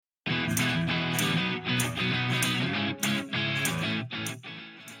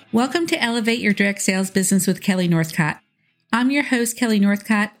Welcome to Elevate Your Direct Sales Business with Kelly Northcott. I'm your host, Kelly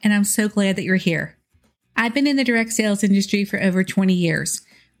Northcott, and I'm so glad that you're here. I've been in the direct sales industry for over 20 years.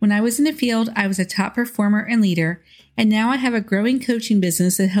 When I was in the field, I was a top performer and leader, and now I have a growing coaching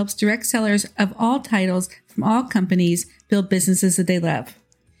business that helps direct sellers of all titles from all companies build businesses that they love.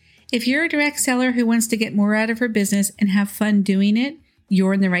 If you're a direct seller who wants to get more out of her business and have fun doing it,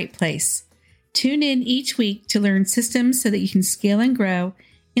 you're in the right place. Tune in each week to learn systems so that you can scale and grow,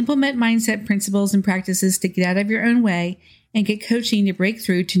 implement mindset principles and practices to get out of your own way, and get coaching to break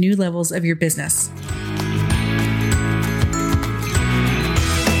through to new levels of your business.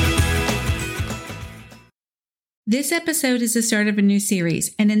 This episode is the start of a new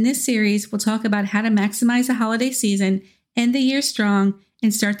series, and in this series, we'll talk about how to maximize the holiday season, end the year strong,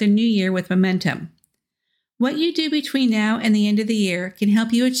 and start the new year with momentum. What you do between now and the end of the year can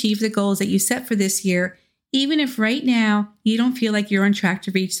help you achieve the goals that you set for this year, even if right now you don't feel like you're on track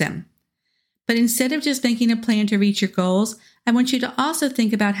to reach them. But instead of just making a plan to reach your goals, I want you to also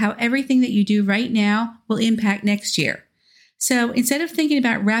think about how everything that you do right now will impact next year. So instead of thinking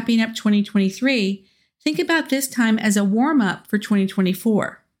about wrapping up 2023, think about this time as a warm-up for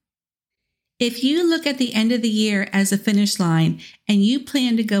 2024. If you look at the end of the year as a finish line and you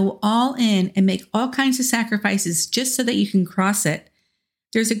plan to go all in and make all kinds of sacrifices just so that you can cross it,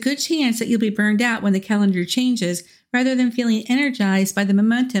 there's a good chance that you'll be burned out when the calendar changes rather than feeling energized by the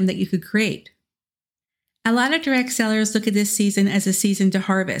momentum that you could create. A lot of direct sellers look at this season as a season to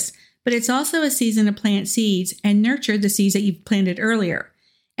harvest, but it's also a season to plant seeds and nurture the seeds that you've planted earlier.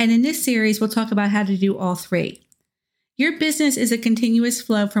 And in this series, we'll talk about how to do all three. Your business is a continuous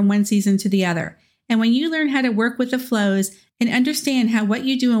flow from one season to the other. And when you learn how to work with the flows and understand how what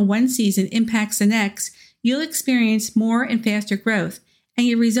you do in one season impacts the next, you'll experience more and faster growth, and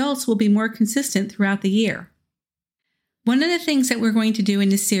your results will be more consistent throughout the year. One of the things that we're going to do in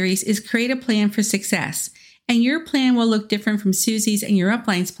this series is create a plan for success. And your plan will look different from Susie's and your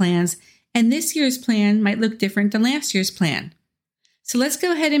upline's plans, and this year's plan might look different than last year's plan. So let's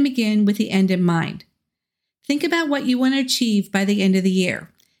go ahead and begin with the end in mind. Think about what you want to achieve by the end of the year.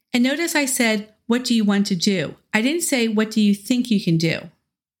 And notice I said, what do you want to do? I didn't say, what do you think you can do?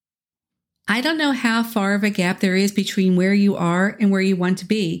 I don't know how far of a gap there is between where you are and where you want to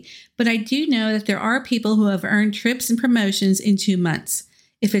be, but I do know that there are people who have earned trips and promotions in 2 months.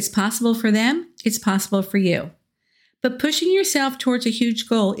 If it's possible for them, it's possible for you. But pushing yourself towards a huge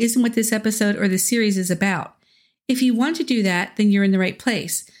goal isn't what this episode or the series is about. If you want to do that, then you're in the right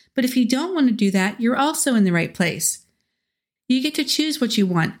place. But if you don't want to do that, you're also in the right place. You get to choose what you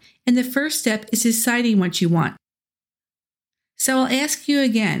want, and the first step is deciding what you want. So I'll ask you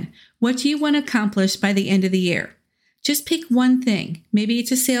again, what do you want to accomplish by the end of the year? Just pick one thing. Maybe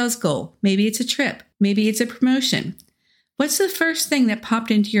it's a sales goal. Maybe it's a trip. Maybe it's a promotion. What's the first thing that popped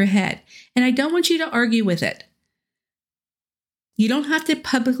into your head? And I don't want you to argue with it. You don't have to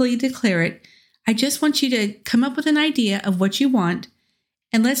publicly declare it. I just want you to come up with an idea of what you want,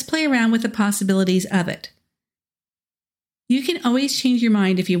 and let's play around with the possibilities of it. You can always change your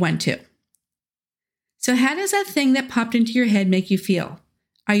mind if you want to. So how does that thing that popped into your head make you feel?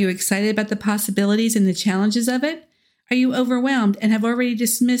 Are you excited about the possibilities and the challenges of it? Are you overwhelmed and have already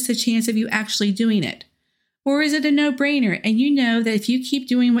dismissed the chance of you actually doing it? Or is it a no-brainer and you know that if you keep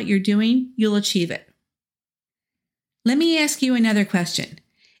doing what you're doing, you'll achieve it? Let me ask you another question.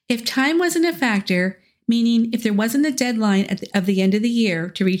 If time wasn't a factor, meaning if there wasn't a deadline of the end of the year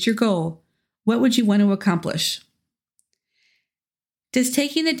to reach your goal, what would you want to accomplish? Does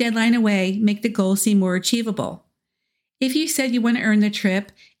taking the deadline away make the goal seem more achievable? If you said you want to earn the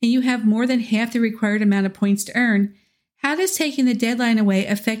trip and you have more than half the required amount of points to earn, how does taking the deadline away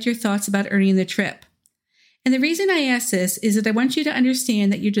affect your thoughts about earning the trip? And the reason I ask this is that I want you to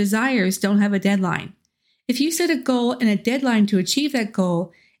understand that your desires don't have a deadline. If you set a goal and a deadline to achieve that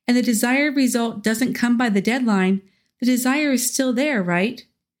goal, and the desired result doesn't come by the deadline, the desire is still there, right?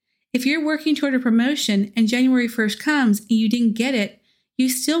 If you're working toward a promotion and January 1st comes and you didn't get it, you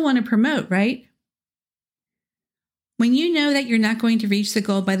still want to promote, right? When you know that you're not going to reach the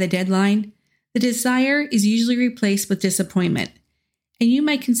goal by the deadline, the desire is usually replaced with disappointment, and you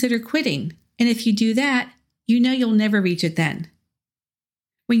might consider quitting. And if you do that, you know you'll never reach it then.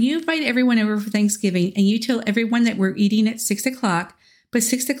 When you invite everyone over for Thanksgiving and you tell everyone that we're eating at 6 o'clock, but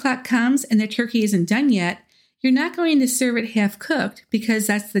 6 o'clock comes and the turkey isn't done yet, you're not going to serve it half cooked because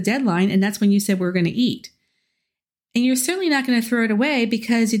that's the deadline and that's when you said we're going to eat. And you're certainly not going to throw it away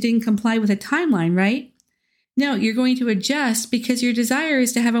because you didn't comply with a timeline, right? No, you're going to adjust because your desire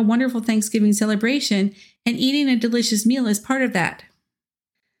is to have a wonderful Thanksgiving celebration, and eating a delicious meal is part of that.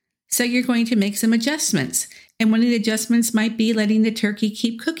 So you're going to make some adjustments. And one of the adjustments might be letting the turkey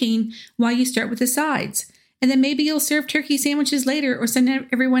keep cooking while you start with the sides. And then maybe you'll serve turkey sandwiches later or send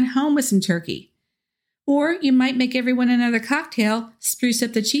everyone home with some turkey. Or you might make everyone another cocktail, spruce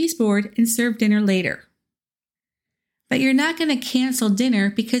up the cheese board, and serve dinner later. But you're not going to cancel dinner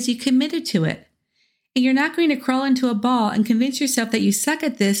because you committed to it. And you're not going to crawl into a ball and convince yourself that you suck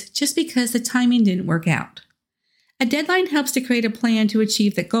at this just because the timing didn't work out. A deadline helps to create a plan to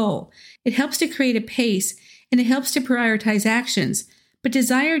achieve the goal. It helps to create a pace, and it helps to prioritize actions. But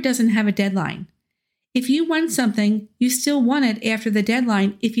desire doesn't have a deadline. If you want something, you still want it after the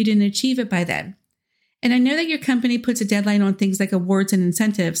deadline if you didn't achieve it by then. And I know that your company puts a deadline on things like awards and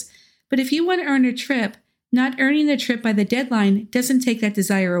incentives, but if you want to earn a trip, not earning the trip by the deadline doesn't take that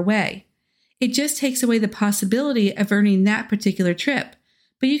desire away. It just takes away the possibility of earning that particular trip,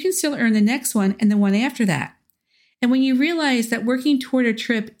 but you can still earn the next one and the one after that. And when you realize that working toward a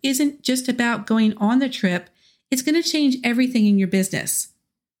trip isn't just about going on the trip, it's going to change everything in your business.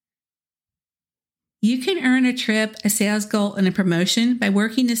 You can earn a trip, a sales goal, and a promotion by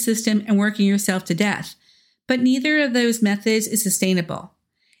working the system and working yourself to death, but neither of those methods is sustainable.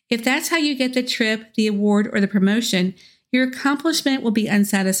 If that's how you get the trip, the award, or the promotion, your accomplishment will be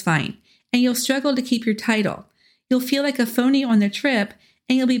unsatisfying, and you'll struggle to keep your title. You'll feel like a phony on the trip,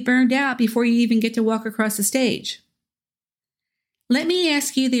 and you'll be burned out before you even get to walk across the stage. Let me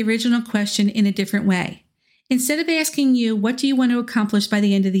ask you the original question in a different way. Instead of asking you, what do you want to accomplish by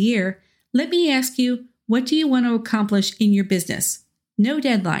the end of the year? Let me ask you, what do you want to accomplish in your business? No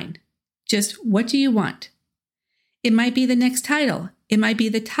deadline. Just what do you want? It might be the next title. It might be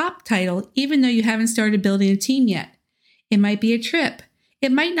the top title, even though you haven't started building a team yet. It might be a trip.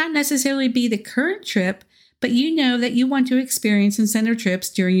 It might not necessarily be the current trip, but you know that you want to experience incentive trips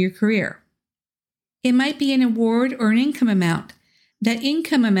during your career. It might be an award or an income amount. That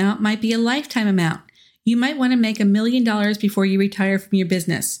income amount might be a lifetime amount. You might want to make $1 million before you retire from your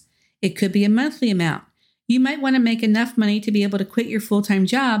business. It could be a monthly amount. You might want to make enough money to be able to quit your full-time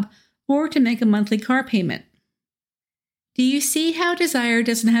job or to make a monthly car payment. Do you see how desire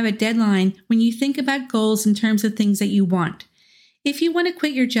doesn't have a deadline when you think about goals in terms of things that you want? If you want to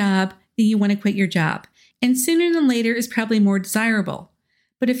quit your job, then you want to quit your job, and sooner than later is probably more desirable.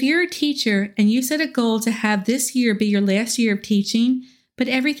 But if you're a teacher and you set a goal to have this year be your last year of teaching, but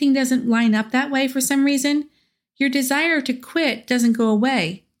everything doesn't line up that way for some reason, your desire to quit doesn't go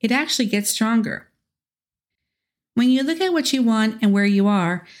away. It actually gets stronger. When you look at what you want and where you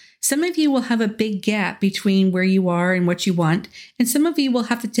are, some of you will have a big gap between where you are and what you want, and some of you will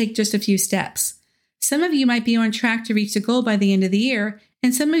have to take just a few steps. Some of you might be on track to reach the goal by the end of the year,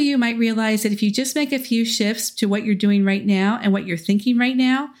 and some of you might realize that if you just make a few shifts to what you're doing right now and what you're thinking right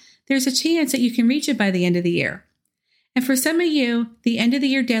now, there's a chance that you can reach it by the end of the year. And for some of you, the end of the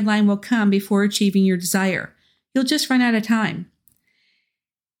year deadline will come before achieving your desire. You'll just run out of time.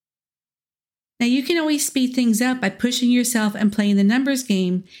 Now, you can always speed things up by pushing yourself and playing the numbers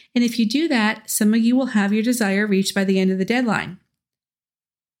game, and if you do that, some of you will have your desire reached by the end of the deadline.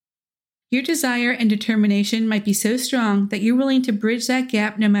 Your desire and determination might be so strong that you're willing to bridge that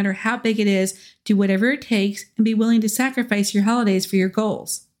gap no matter how big it is, do whatever it takes, and be willing to sacrifice your holidays for your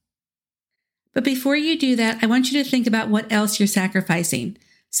goals. But before you do that, I want you to think about what else you're sacrificing.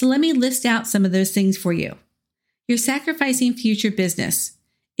 So let me list out some of those things for you. You're sacrificing future business.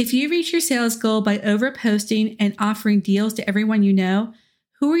 If you reach your sales goal by overposting and offering deals to everyone you know,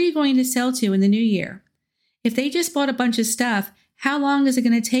 who are you going to sell to in the new year? If they just bought a bunch of stuff, how long is it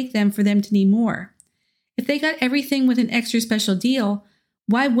going to take them for them to need more? If they got everything with an extra special deal,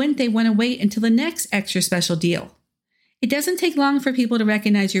 why wouldn't they want to wait until the next extra special deal? It doesn't take long for people to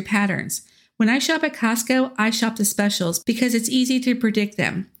recognize your patterns. When I shop at Costco, I shop the specials because it's easy to predict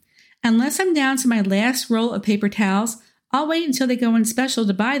them. Unless I'm down to my last roll of paper towels, I'll wait until they go on special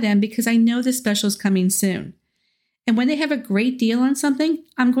to buy them because I know the special's coming soon. And when they have a great deal on something,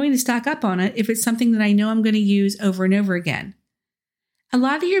 I'm going to stock up on it if it's something that I know I'm going to use over and over again. A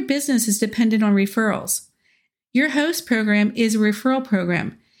lot of your business is dependent on referrals. Your host program is a referral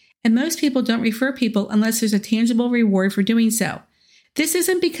program, and most people don't refer people unless there's a tangible reward for doing so. This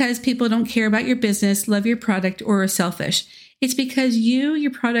isn't because people don't care about your business, love your product, or are selfish. It's because you,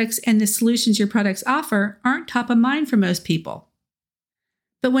 your products, and the solutions your products offer aren't top of mind for most people.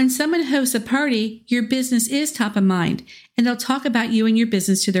 But when someone hosts a party, your business is top of mind, and they'll talk about you and your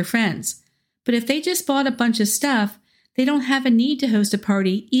business to their friends. But if they just bought a bunch of stuff, they don't have a need to host a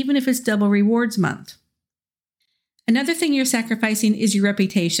party, even if it's double rewards month. Another thing you're sacrificing is your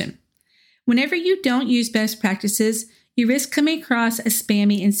reputation. Whenever you don't use best practices, you risk coming across as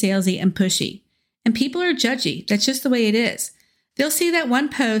spammy and salesy and pushy. And people are judgy. That's just the way it is. They'll see that one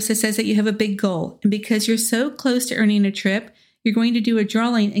post that says that you have a big goal, and because you're so close to earning a trip, you're going to do a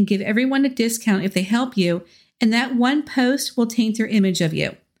drawing and give everyone a discount if they help you, and that one post will taint their image of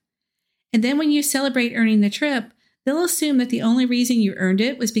you. And then when you celebrate earning the trip, they'll assume that the only reason you earned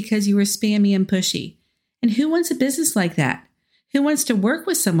it was because you were spammy and pushy. And who wants a business like that? Who wants to work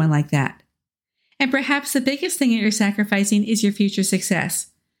with someone like that? And perhaps the biggest thing that you're sacrificing is your future success.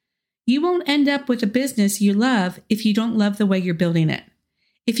 You won't end up with a business you love if you don't love the way you're building it.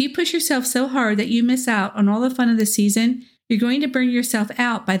 If you push yourself so hard that you miss out on all the fun of the season, you're going to burn yourself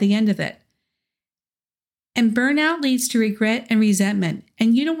out by the end of it. And burnout leads to regret and resentment,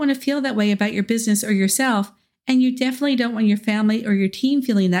 and you don't want to feel that way about your business or yourself, and you definitely don't want your family or your team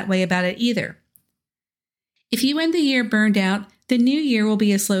feeling that way about it either. If you end the year burned out, the new year will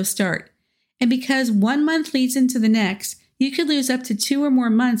be a slow start. And because 1 month leads into the next, you could lose up to 2 or more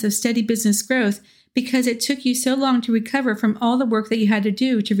months of steady business growth because it took you so long to recover from all the work that you had to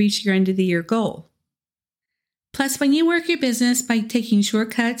do to reach your end of the year goal. Plus, when you work your business by taking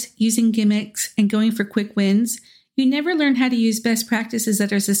shortcuts, using gimmicks, and going for quick wins, you never learn how to use best practices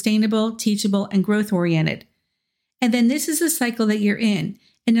that are sustainable, teachable, and growth-oriented. And then this is the cycle that you're in,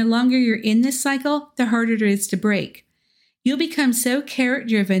 and the longer you're in this cycle, the harder it is to break. You'll become so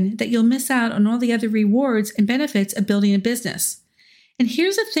carrot-driven that you'll miss out on all the other rewards and benefits of building a business. And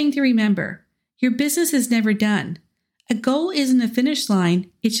here's a thing to remember. Your business is never done. A goal isn't a finish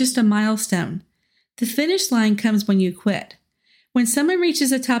line, it's just a milestone. The finish line comes when you quit. When someone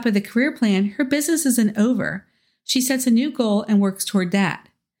reaches the top of the career plan, her business isn't over. She sets a new goal and works toward that.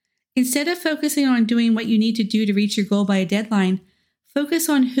 Instead of focusing on doing what you need to do to reach your goal by a deadline, focus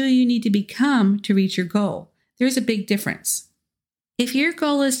on who you need to become to reach your goal. There's a big difference. If your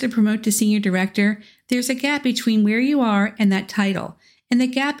goal is to promote to senior director, there's a gap between where you are and that title, and the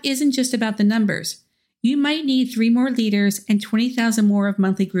gap isn't just about the numbers. You might need 3 more leaders and 20,000 more of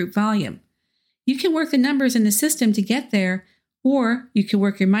monthly group volume. You can work the numbers in the system to get there, or you can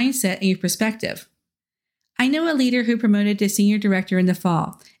work your mindset and your perspective. I know a leader who promoted to senior director in the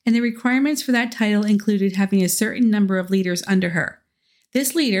fall, and the requirements for that title included having a certain number of leaders under her.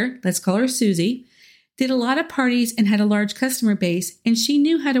 This leader, let's call her Susie, did a lot of parties and had a large customer base, and she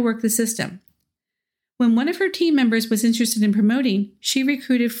knew how to work the system. When one of her team members was interested in promoting, she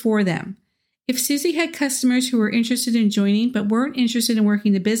recruited for them. If Susie had customers who were interested in joining but weren't interested in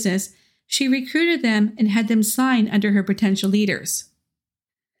working the business, she recruited them and had them sign under her potential leaders.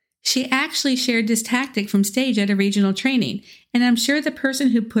 She actually shared this tactic from stage at a regional training, and I'm sure the person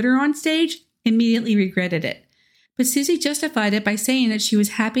who put her on stage immediately regretted it. But Susie justified it by saying that she was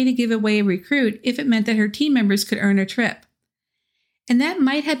happy to give away a recruit if it meant that her team members could earn a trip. And that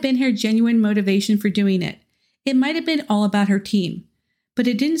might have been her genuine motivation for doing it. It might have been all about her team. But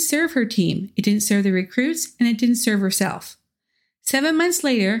it didn't serve her team, it didn't serve the recruits, and it didn't serve herself. 7 months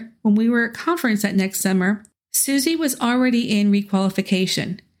later, when we were at conference that next summer, Susie was already in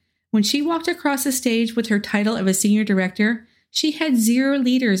requalification. When she walked across the stage with her title of a senior director, she had 0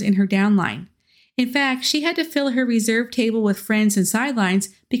 leaders in her downline. In fact, she had to fill her reserve table with friends and sidelines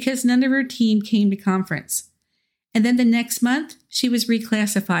because none of her team came to conference. And then the next month, she was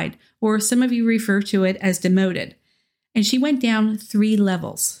reclassified, or some of you refer to it as demoted, and she went down 3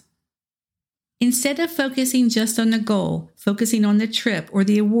 levels. Instead of focusing just on the goal, focusing on the trip or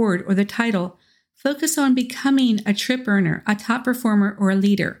the award or the title, focus on becoming a trip earner, a top performer, or a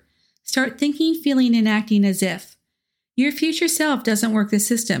leader. Start thinking, feeling, and acting as if. Your future self doesn't work the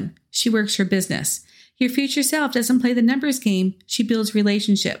system. She works her business. Your future self doesn't play the numbers game. She builds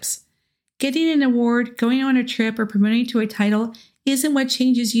relationships. Getting an award, going on a trip, or promoting to a title isn't what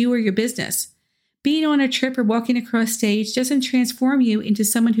changes you or your business. Being on a trip or walking across stage doesn't transform you into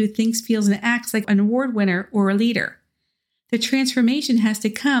someone who thinks, feels, and acts like an award winner or a leader. The transformation has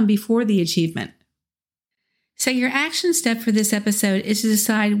to come before the achievement. So your action step for this episode is to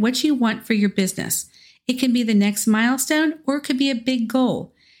decide what you want for your business. It can be the next milestone or it could be a big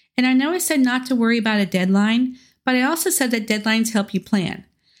goal. And I know I said not to worry about a deadline, but I also said that deadlines help you plan.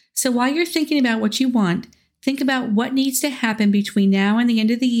 So while you're thinking about what you want, think about what needs to happen between now and the end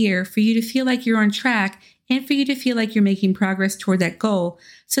of the year for you to feel like you're on track and for you to feel like you're making progress toward that goal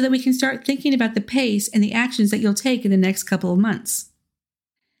so that we can start thinking about the pace and the actions that you'll take in the next couple of months.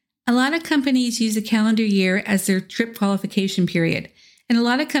 A lot of companies use the calendar year as their trip qualification period, and a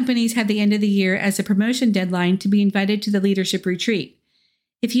lot of companies have the end of the year as a promotion deadline to be invited to the leadership retreat.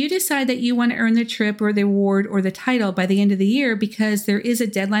 If you decide that you want to earn the trip or the award or the title by the end of the year because there is a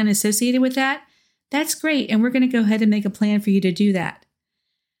deadline associated with that, that's great, and we're going to go ahead and make a plan for you to do that.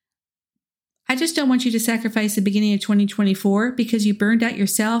 I just don't want you to sacrifice the beginning of 2024 because you burned out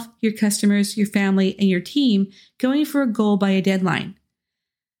yourself, your customers, your family, and your team going for a goal by a deadline.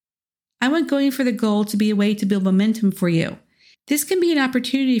 I want going for the goal to be a way to build momentum for you. This can be an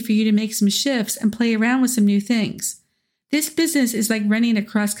opportunity for you to make some shifts and play around with some new things. This business is like running a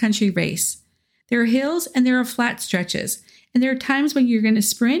cross-country race. There are hills and there are flat stretches, and there are times when you're going to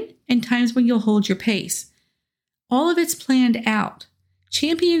sprint and times when you'll hold your pace. All of it's planned out.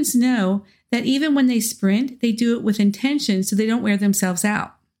 Champions know that even when they sprint, they do it with intention so they don't wear themselves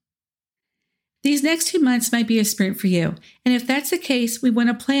out. These next 2 months might be a sprint for you, and if that's the case, we want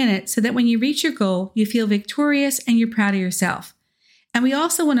to plan it so that when you reach your goal, you feel victorious and you're proud of yourself. And we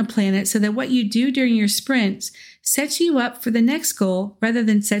also want to plan it so that what you do during your sprints sets you up for the next goal rather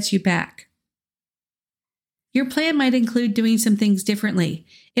than sets you back. Your plan might include doing some things differently.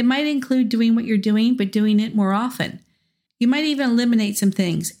 It might include doing what you're doing, but doing it more often. You might even eliminate some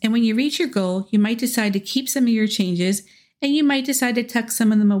things, and when you reach your goal, you might decide to keep some of your changes, and you might decide to tuck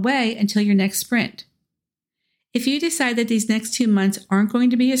some of them away until your next sprint. If you decide that these next 2 months aren't going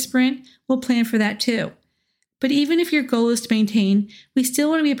to be a sprint, we'll plan for that too. But even if your goal is to maintain, we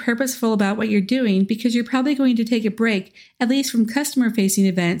still want to be purposeful about what you're doing because you're probably going to take a break, at least from customer-facing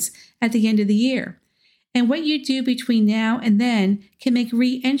events, at the end of the year. And what you do between now and then can make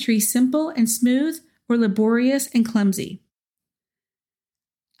re-entry simple and smooth or laborious and clumsy.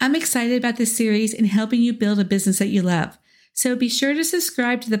 I'm excited about this series and helping you build a business that you love. So be sure to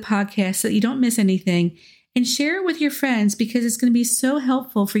subscribe to the podcast so that you don't miss anything and share it with your friends because it's going to be so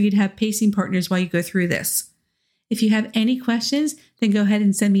helpful for you to have pacing partners while you go through this. If you have any questions, then go ahead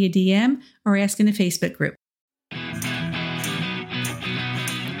and send me a DM or ask in a Facebook group.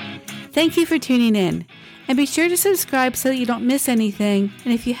 Thank you for tuning in. And be sure to subscribe so that you don't miss anything.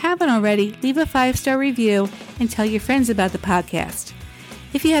 And if you haven't already, leave a 5-star review and tell your friends about the podcast.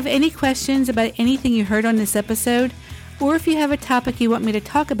 If you have any questions about anything you heard on this episode, or if you have a topic you want me to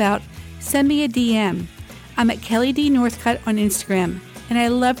talk about, send me a DM. I'm at Kelly D. Northcutt on Instagram, and I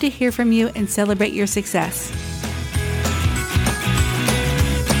love to hear from you and celebrate your success.